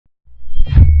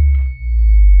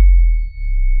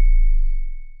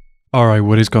Alright,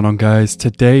 what is going on, guys?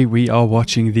 Today we are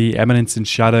watching the Eminence in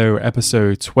Shadow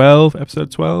episode 12. Episode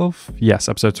 12? Yes,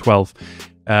 episode 12.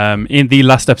 In the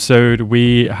last episode,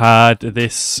 we had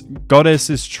this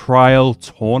Goddess's Trial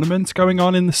tournament going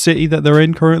on in the city that they're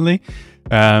in currently.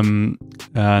 Sid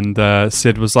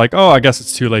was like, oh, I guess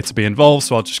it's too late to be involved,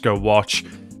 so I'll just go watch.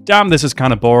 Damn, this is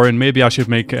kind of boring. Maybe I should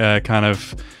make a kind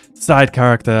of side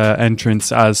character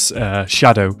entrance as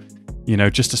Shadow. You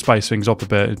know, just to spice things up a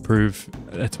bit and prove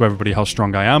to everybody how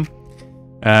strong I am.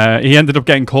 He ended up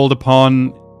getting called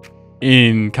upon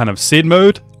in kind of Sid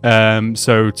mode.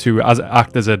 So to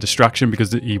act as a distraction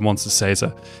because he wants to say as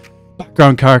a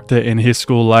background character in his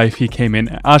school life, he came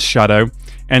in as Shadow.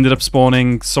 Ended up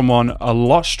spawning someone a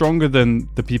lot stronger than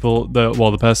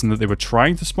the person that they were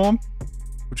trying to spawn,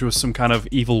 which was some kind of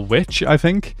evil witch, I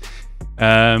think.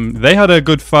 They had a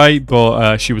good fight,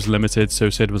 but she was limited, so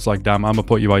Sid was like, damn, I'm gonna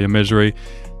put you out of your misery.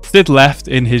 Sid left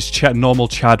in his normal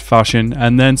Chad fashion,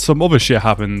 and then some other shit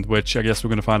happened, which I guess we're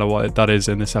gonna find out what that is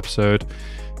in this episode.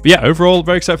 But yeah, overall,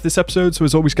 very excited for this episode. So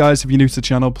as always, guys, if you're new to the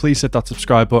channel, please hit that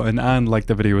subscribe button and like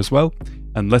the video as well.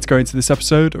 And let's go into this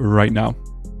episode right now.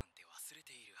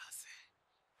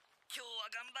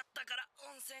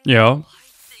 Yeah,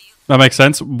 that makes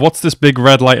sense. What's this big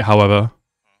red light, however?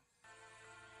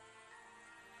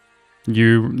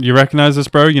 You recognize this,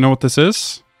 bro? You know what this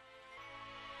is?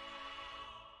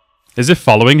 Is it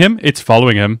following him? It's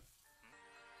following him.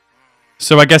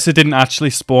 So I guess it didn't actually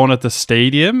spawn at the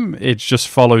stadium. It just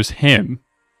follows him.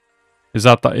 Is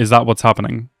that what's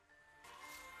happening?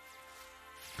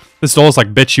 This door's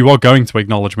like, bitch, you are going to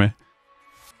acknowledge me.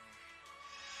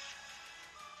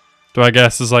 Do I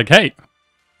guess it's like, hey,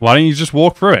 why don't you just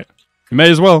walk through it? You may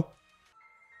as well.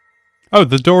 Oh,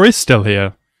 the door is still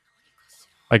here.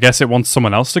 I guess it wants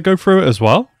someone else to go through it as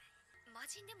well?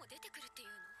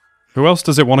 Who else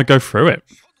does it want to go through it?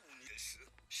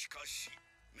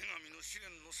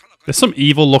 There's some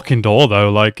evil looking door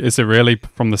though, like, is it really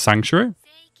from the sanctuary?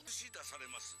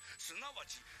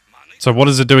 So what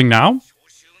is it doing now?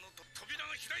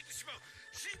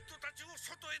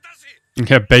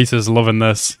 Okay, Base is loving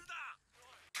this.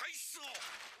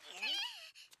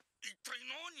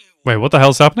 Wait, what the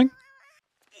hell's happening?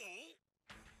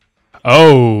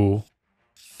 Oh.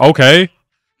 Okay.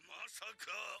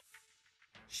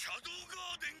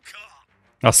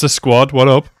 That's the squad. What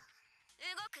up?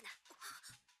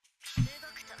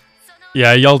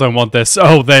 Yeah, y'all don't want this.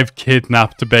 Oh, they've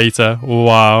kidnapped Beta.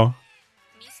 Wow.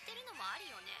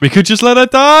 We could just let her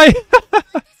die.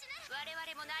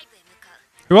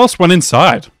 Who else went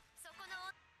inside?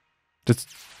 Did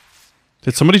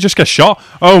somebody just get shot?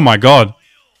 Oh my god.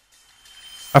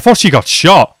 I thought she got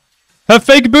shot. Her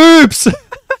fake boobs!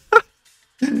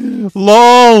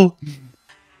 LOL!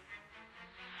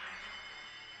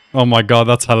 Oh my god,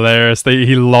 that's hilarious.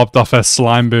 He lobbed off her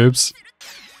slime boobs.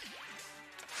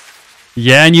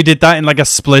 Yeah, and you did that in like a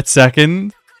split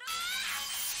second.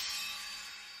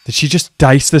 Did she just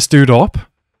dice this dude up?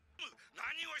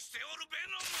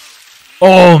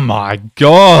 Oh my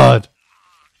god!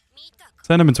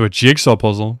 Send him into a jigsaw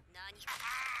puzzle.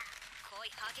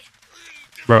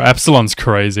 Bro, Epsilon's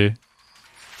crazy.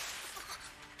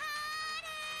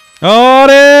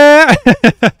 Oh,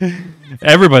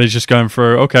 everybody's just going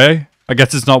through. Okay. I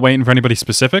guess it's not waiting for anybody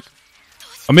specific.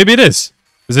 Or maybe it is.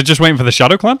 Is it just waiting for the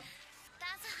Shadow Clan?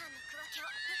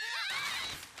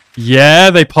 Yeah,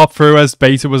 they popped through as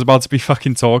Beta was about to be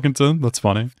fucking talking to them. That's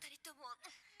funny.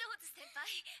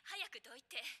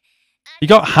 You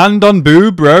got hand on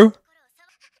boob, bro.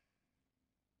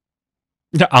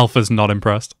 Alpha's not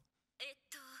impressed.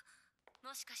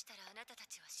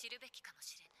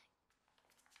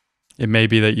 It may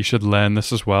be that you should learn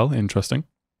this as well. Interesting.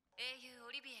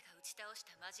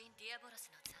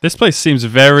 This place seems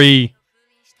very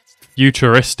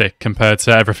futuristic compared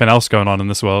to everything else going on in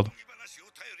this world.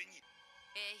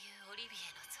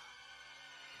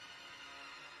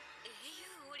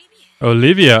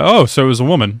 Olivia. Oh, so it was a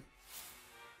woman.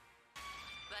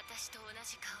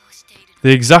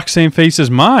 The exact same face as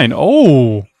mine.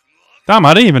 Oh. Damn,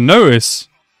 I didn't even notice.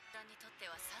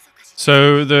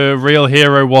 So the real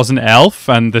hero was an elf,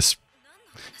 and this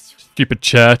stupid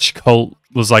church cult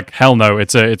was like, hell no,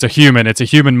 it's a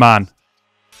human man.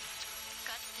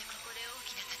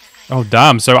 Oh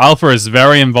damn, so Alpha is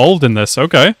very involved in this,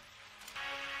 okay.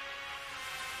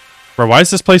 Bro, why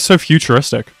is this place so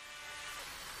futuristic?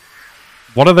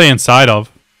 What are they inside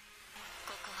of?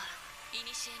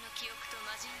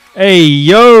 Hey,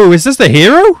 yo, is this the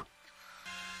hero?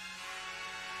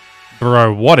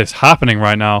 Bro, what is happening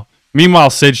right now? Meanwhile,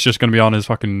 Sid's just going to be on his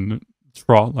fucking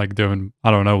trot, like doing,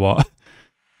 I don't know what.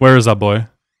 Where is that boy?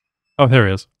 Oh, here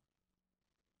he is.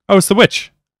 Oh, it's the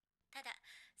witch.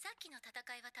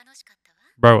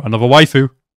 Bro, another waifu.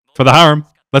 For the harem.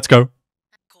 Let's go.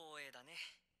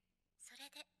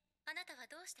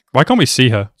 Why can't we see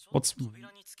her?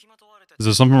 Is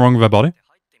there something wrong with her body?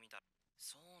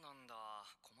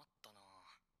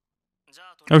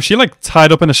 Oh, is she like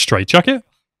tied up in a straitjacket?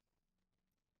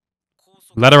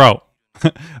 Let her out.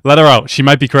 Let her out. She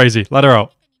might be crazy. Let her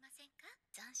out.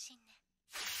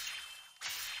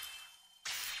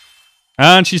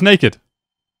 And she's naked.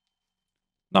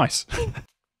 Nice.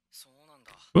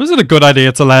 Was it a good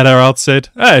idea to let her out, Sid?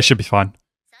 It should be fine.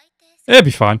 It'll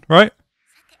be fine, right?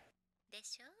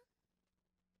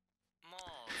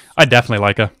 I definitely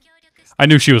like her. I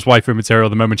knew she was waifu material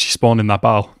the moment she spawned in that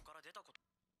battle.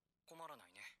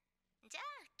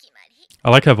 I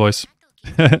like her voice.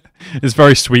 It's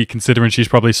very sweet considering she's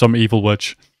probably some evil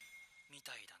witch.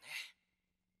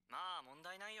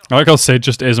 I like how Sid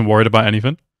just isn't worried about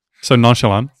anything. So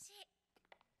nonchalant.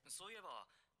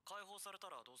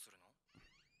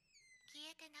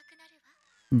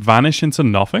 Vanish into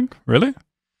nothing? Really?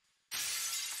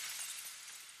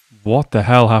 What the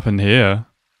hell happened here?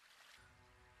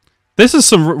 This is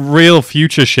some real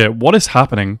future shit. What is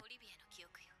happening?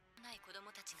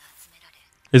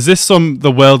 Is this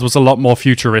the world was a lot more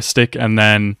futuristic and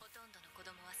then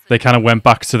they kind of went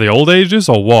back to the old ages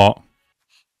or what?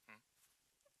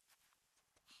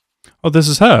 Oh, this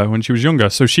is her when she was younger.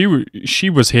 So she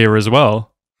was here as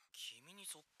well.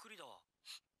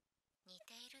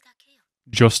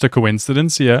 Just a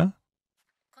coincidence, yeah?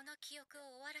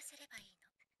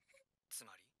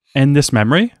 End this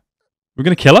memory? We're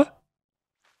gonna kill her?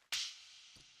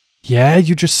 Yeah,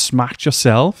 you just smacked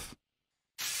yourself?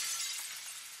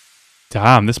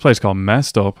 Damn, this place got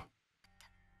messed up.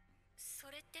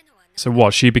 So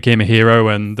what, she became a hero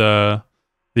and the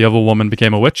other woman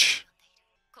became a witch?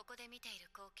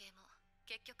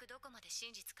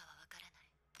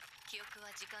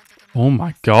 Oh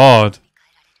my god.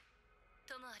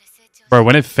 Bro,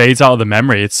 when it fades out of the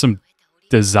memory, it's some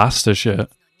disaster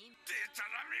shit.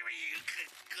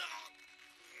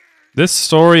 This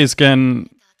story is getting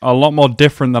a lot more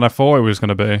different than I thought it was going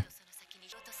to be.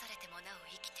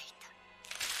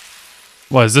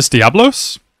 What, is this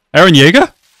Diablos? Eren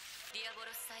Yeager?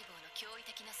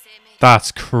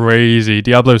 That's crazy.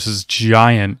 Diablos is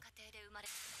giant.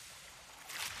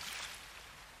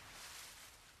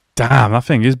 Damn, that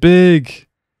thing is big.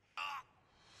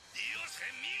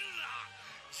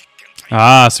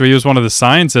 Ah, so he was one of the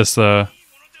scientists there.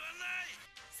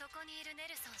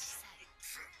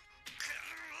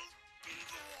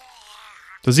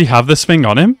 Does he have this thing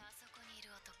on him?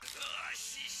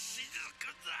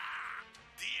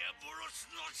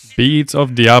 Beads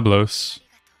of Diablos.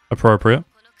 Appropriate.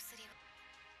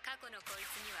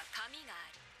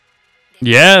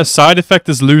 Yeah, side effect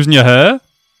is losing your hair.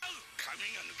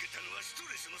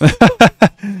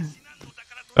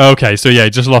 Okay, so yeah, he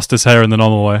just lost his hair in the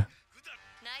normal way.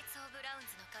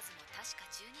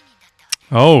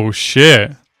 Oh,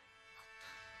 shit.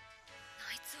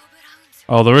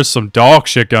 Oh, there is some dark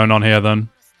shit going on here then.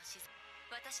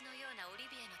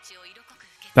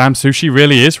 Damn, Sushi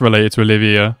really is related to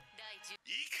Olivia.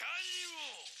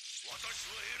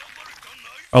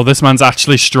 Oh, this man's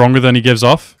actually stronger than he gives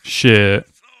off? Shit.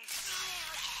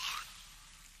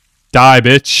 Die,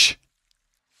 bitch.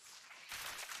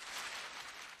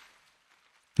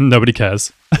 Nobody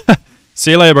cares.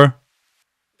 See you later.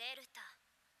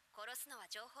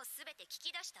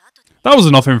 That was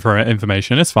enough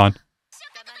information. It's fine.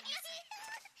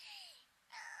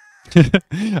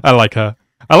 I like her.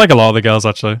 I like a lot of the girls,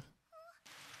 actually.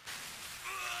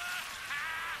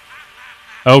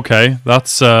 Okay,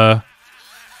 that's an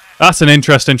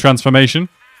interesting transformation.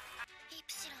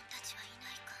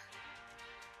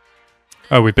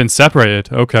 Oh, we've been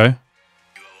separated. Okay.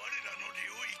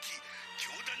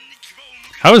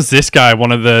 How is this guy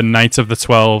one of the Knights of the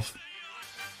 12?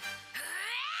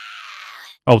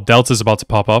 Oh, Delta's about to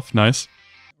pop off. Nice.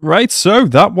 Right, so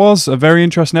that was a very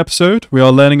interesting episode. We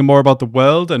are learning more about the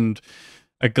world and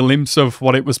a glimpse of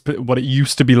what it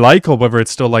used to be like, or whether it's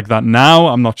still like that now.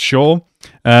 I'm not sure.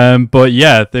 But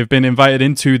yeah, they've been invited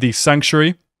into the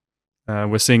sanctuary.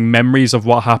 We're seeing memories of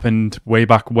what happened way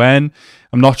back when.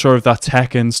 I'm not sure if that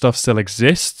tech and stuff still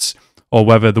exists, or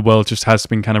whether the world just has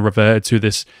been kind of reverted to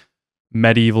this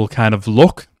medieval kind of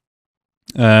look.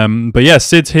 But yeah,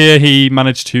 Sid's here. He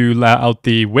managed to let out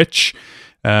the witch.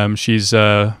 She's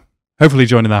hopefully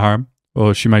joining the harem,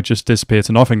 or she might just disappear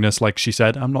to nothingness, like she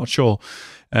said. I'm not sure.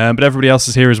 But everybody else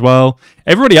is here as well.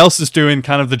 Everybody else is doing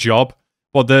kind of the job.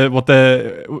 What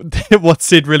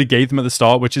Sid really gave them at the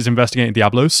start, which is investigating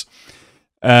Diablos.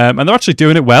 And they're actually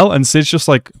doing it well. And Sid's just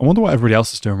like, I wonder what everybody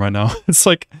else is doing right now. It's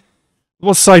like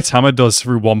what Saitama does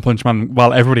through One Punch Man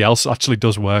while everybody else actually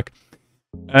does work.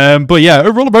 But yeah,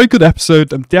 overall a very good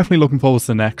episode. I'm definitely looking forward to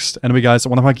the next. Anyway, guys, I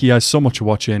want to thank you guys so much for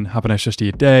watching. Have a nice rest of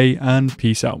your day, and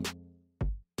peace out.